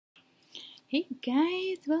Hey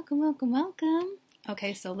guys, welcome.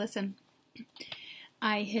 Okay, so listen,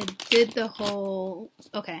 I had did the whole,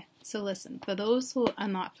 so listen, for those who are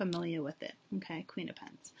not familiar with it, okay, Queen of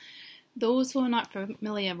Pens, those who are not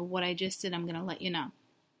familiar with what I just did, I'm going to let you know.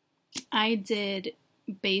 I did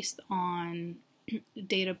based on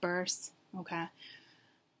date of births, okay,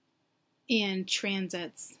 and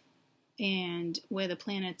transits, and where the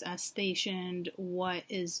planets are stationed, what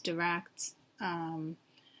is direct.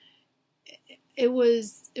 It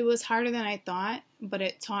was harder than I thought, but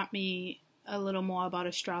it taught me a little more about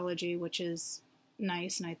astrology, which is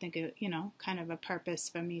nice, and I think it, kind of a purpose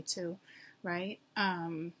for me too, right?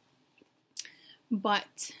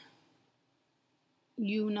 But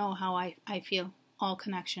you know how I feel. All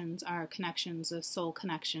connections are connections, or soul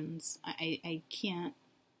connections. I can't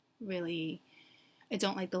really, I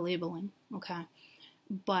don't like the labeling, okay?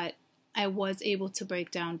 But I was able to break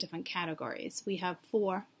down different categories. We have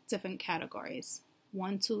 4 different categories: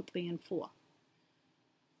 1, 2, 3, and 4.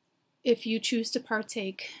 If you choose to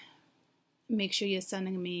partake, make sure you're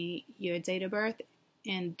sending me your date of birth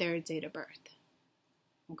and their date of birth,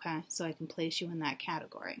 okay? So I can place you in that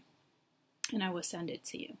category, and I will send it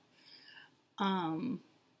to you.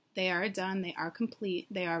 They are done, they are complete,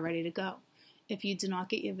 they are ready to go. If you do not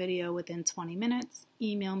get your video within 20 minutes,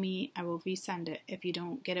 email me, I will resend it. If you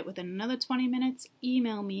don't get it within another 20 minutes,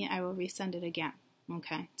 email me, I will resend it again.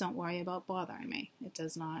 Okay, don't worry about bothering me. I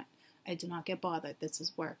do not get bothered. This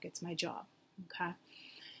is work. It's my job. Okay.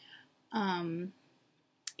 And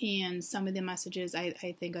some of the messages I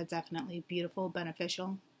think are definitely beautiful,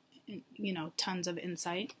 beneficial, tons of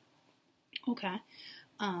insight. Okay.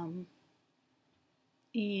 And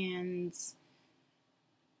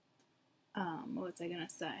what was I going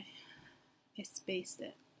to say? I spaced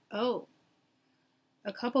it. Oh.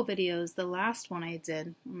 A couple videos, the last one I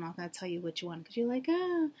did, I'm not going to tell you which one because you're like,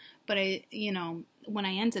 but when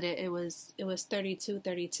I ended it, it was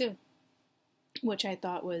 32, which I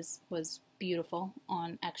thought was beautiful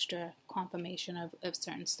on extra confirmation of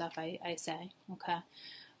certain stuff I say, okay?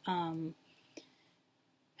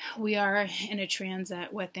 We are in a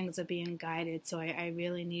transit where things are being guided, so I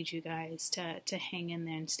really need you guys to hang in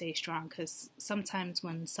there and stay strong, because sometimes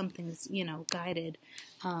when something's, guided,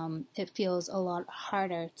 it feels a lot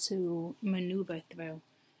harder to maneuver through,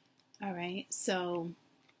 all right? So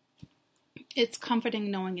it's comforting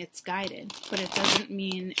knowing it's guided, but it doesn't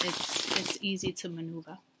mean it's easy to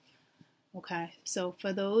maneuver, okay? So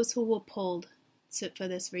for those who were pulled for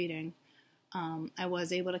this reading, I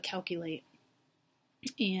was able to calculate.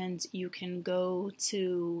 And you can go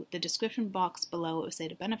to the description box below. It will say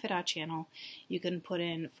to benefit our channel. You can put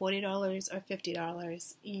in $40 or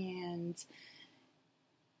 $50. And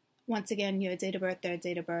once again, your date of birth, their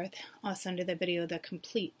date of birth. I'll send you the video, they're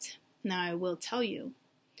complete. Now I will tell you,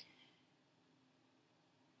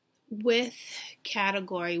 with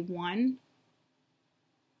category 1,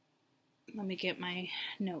 let me get my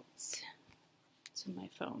notes to my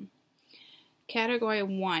phone. Category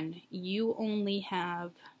 1, you only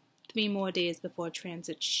have 3 more days before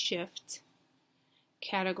transit shift.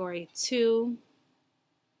 Category 2,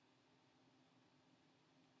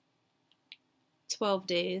 12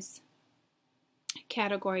 days.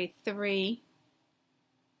 Category 3,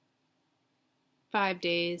 5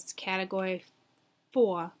 days. Category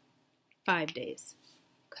 4, 5 days.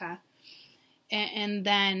 Okay? And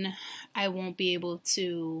then I won't be able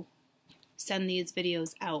to send these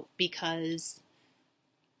videos out because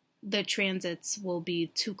the transits will be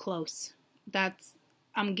too close.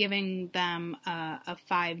 I'm giving them a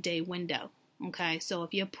 5-day window, okay? So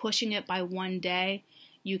if you're pushing it by 1 day,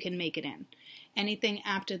 you can make it in. Anything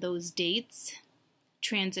after those dates,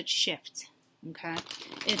 transit shift, okay?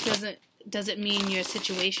 Does it mean your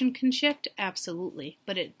situation can shift? Absolutely.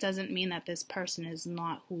 But it doesn't mean that this person is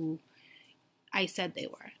not who I said they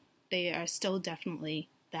were. They are still definitely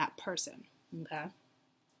that person, okay?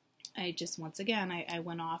 I just, once again, I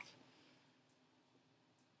went off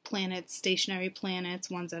planets, stationary planets,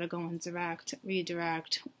 ones that are going direct,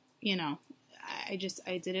 redirect, I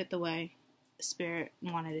did it the way Spirit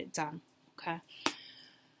wanted it done, okay?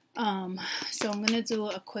 So I'm going to do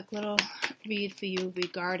a quick little read for you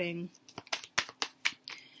regarding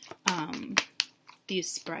these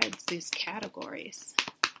spreads, these categories.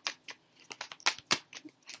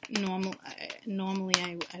 Normally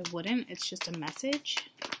I wouldn't. It's just a message.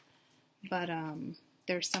 But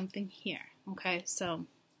there's something here. Okay, so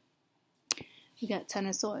we got 10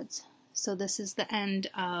 of Swords. So this is the end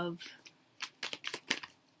of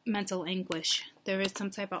mental anguish. There is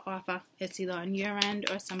some type of offer. It's either on your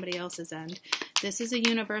end or somebody else's end. This is a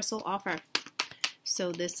universal offer.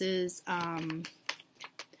 So this is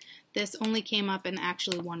This only came up in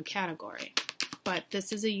actually one category, but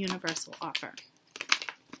this is a universal offer.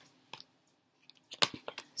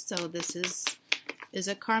 So this is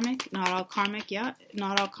it karmic? Not all karmic, yeah.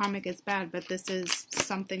 Not all karmic is bad, but this is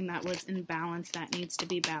something that was in balance, that needs to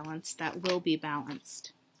be balanced, that will be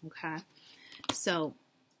balanced, okay? So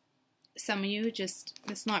some of you just,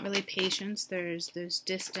 it's not really patience, there's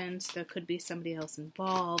distance, there could be somebody else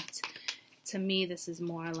involved. To me, this is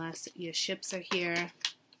more or less your ships are here.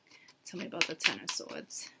 Tell me about the Ten of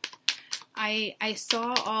Swords. I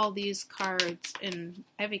saw all these cards in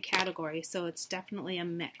every category, so it's definitely a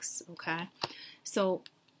mix, okay? So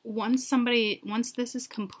once this is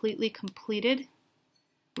completely completed,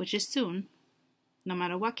 which is soon, no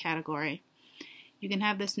matter what category, you can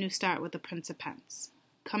have this new start with the Prince of Pentacles.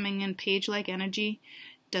 Coming in page-like energy,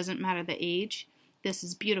 doesn't matter the age. This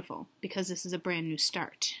is beautiful because this is a brand new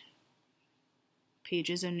start.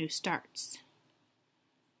 Pages are new starts.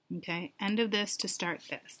 Okay, end of this to start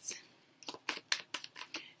this.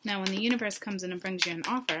 Now, when the universe comes in and brings you an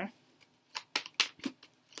offer,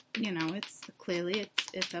 you know, it's clearly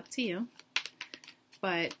it's up to you.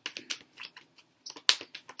 But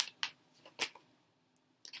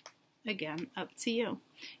again, up to you.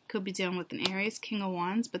 Could be dealing with an Aries, King of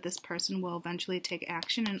Wands, but this person will eventually take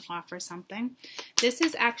action and offer something. This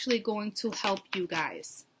is actually going to help you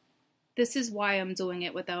guys. This is why I'm doing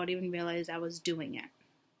it without even realizing I was doing it.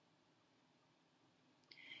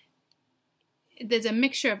 There's a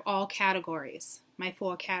mixture of all categories, my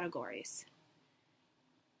 4 categories.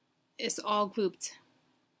 It's all grouped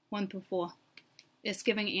 1 through 4. It's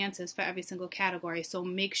giving answers for every single category, so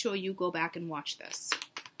make sure you go back and watch this.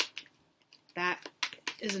 That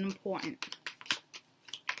is important.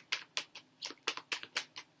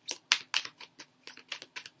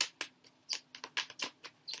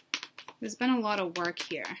 There's been a lot of work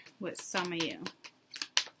here with some of you.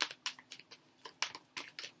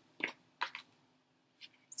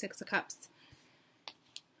 Six of Cups.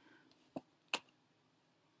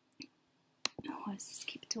 Oh, why does this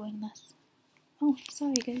keep doing this? Oh,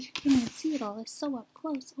 sorry guys, you can't even see it all. It's so up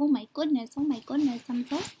close. Oh my goodness, I'm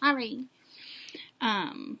so sorry.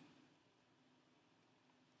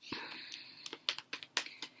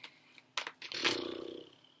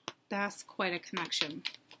 That's quite a connection.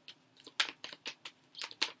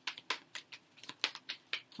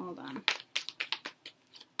 Hold on.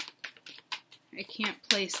 I can't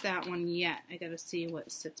place that one yet. I gotta see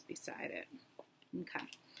what sits beside it. Okay.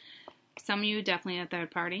 Some of you definitely a third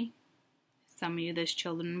party. Some of you there's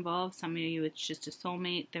children involved. Some of you it's just a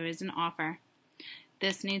soulmate. There is an offer.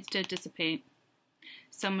 This needs to dissipate.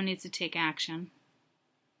 Someone needs to take action.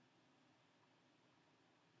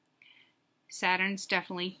 Saturn's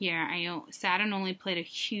definitely here. Saturn only played a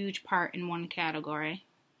huge part in one category,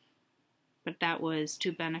 but that was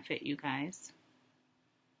to benefit you guys.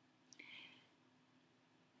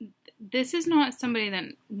 This is not somebody that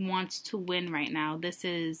wants to win right now. This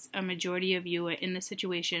is a majority of you are in the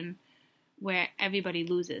situation where everybody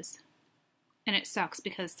loses. And it sucks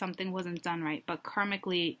because something wasn't done right, but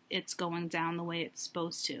karmically it's going down the way it's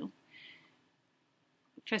supposed to.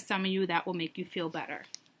 For some of you, that will make you feel better.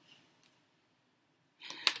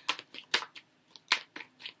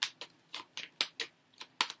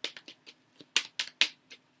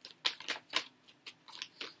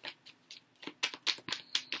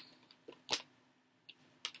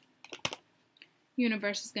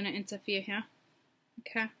 Universe is going to interfere here.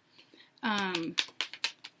 Okay.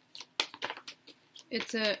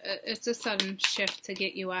 It's a sudden shift to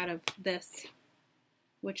get you out of this,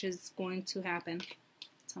 which is going to happen.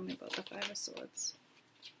 Tell me about the Five of Swords.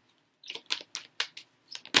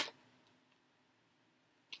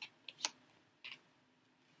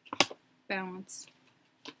 Balance.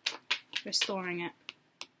 Restoring it.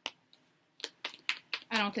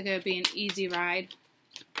 I don't think it would be an easy ride,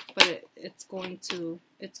 but it's going to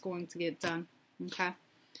get done. Okay.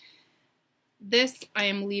 This I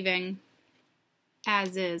am leaving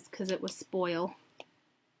as is because it was spoil.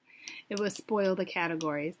 It was spoil the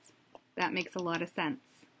categories. That makes a lot of sense.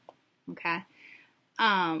 Okay.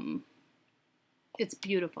 It's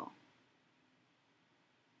beautiful.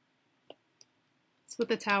 It's what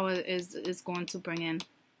the Tower is going to bring in.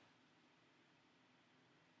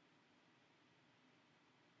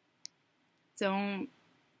 Don't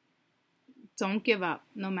give up,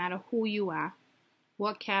 no matter who you are,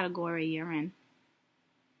 what category you're in.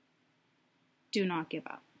 Do not give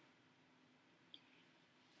up.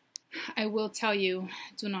 I will tell you,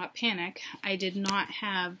 do not panic. I did not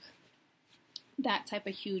have that type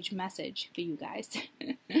of huge message for you guys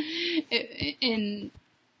in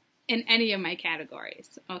any of my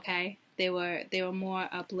categories, okay? they were more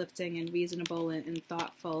uplifting and reasonable and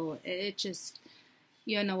thoughtful. It just,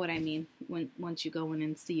 you know what I mean once you go in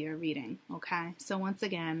and see your reading, okay? So once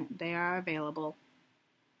again, they are available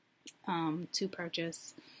to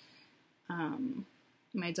purchase.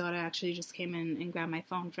 My daughter actually just came in and grabbed my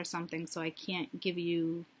phone for something, so I can't give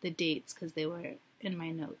you the dates because they were in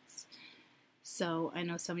my notes. So I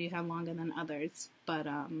know some of you have longer than others, but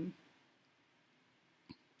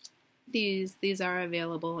these are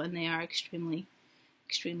available, and they are extremely,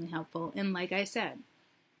 extremely helpful. And like I said,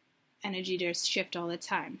 energy does shift all the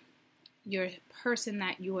time. Your person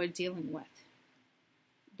that you are dealing with,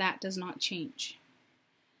 that does not change.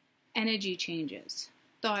 Energy changes.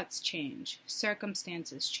 Thoughts change.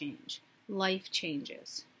 Circumstances change. Life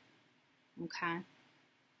changes. Okay?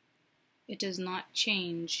 It does not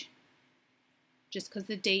change. Just because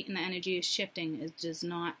the date and the energy is shifting, it does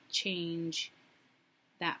not change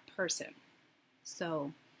that person.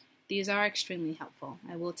 So these are extremely helpful.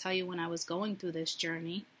 I will tell you, when I was going through this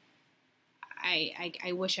journey,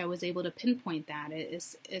 I wish I was able to pinpoint that.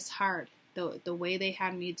 It's hard. The way they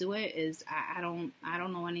had me do it is I don't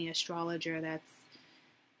know any astrologer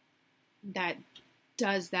that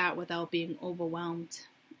does that without being overwhelmed.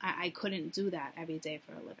 I couldn't do that every day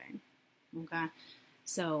for a living. Okay?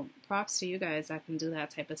 So props to you guys that can do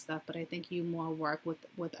that type of stuff, but I think you more work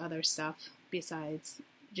with other stuff besides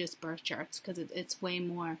just birth charts, because it's way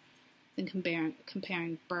more than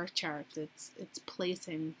comparing birth charts. It's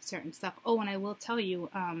placing certain stuff. Oh, and I will tell you,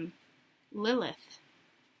 Lilith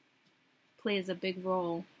plays a big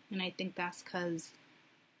role, and I think that's because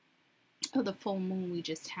of the full moon we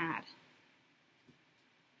just had.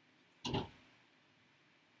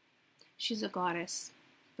 She's a goddess,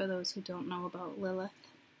 for those who don't know about Lilith.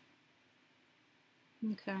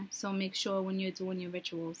 Okay, so make sure when you're doing your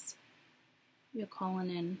rituals, you're calling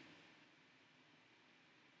in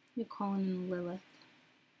Lilith.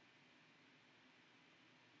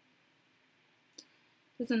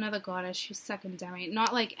 There's another goddess, she's secondary.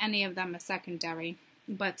 Not like any of them are secondary,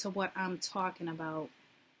 but to what I'm talking about.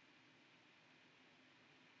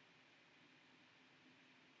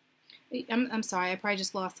 I'm sorry, I probably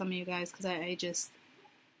just lost some of you guys because I just,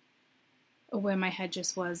 where my head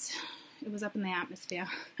just was, it was up in the atmosphere.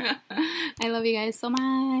 I love you guys so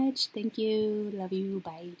much. Thank you. Love you.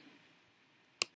 Bye.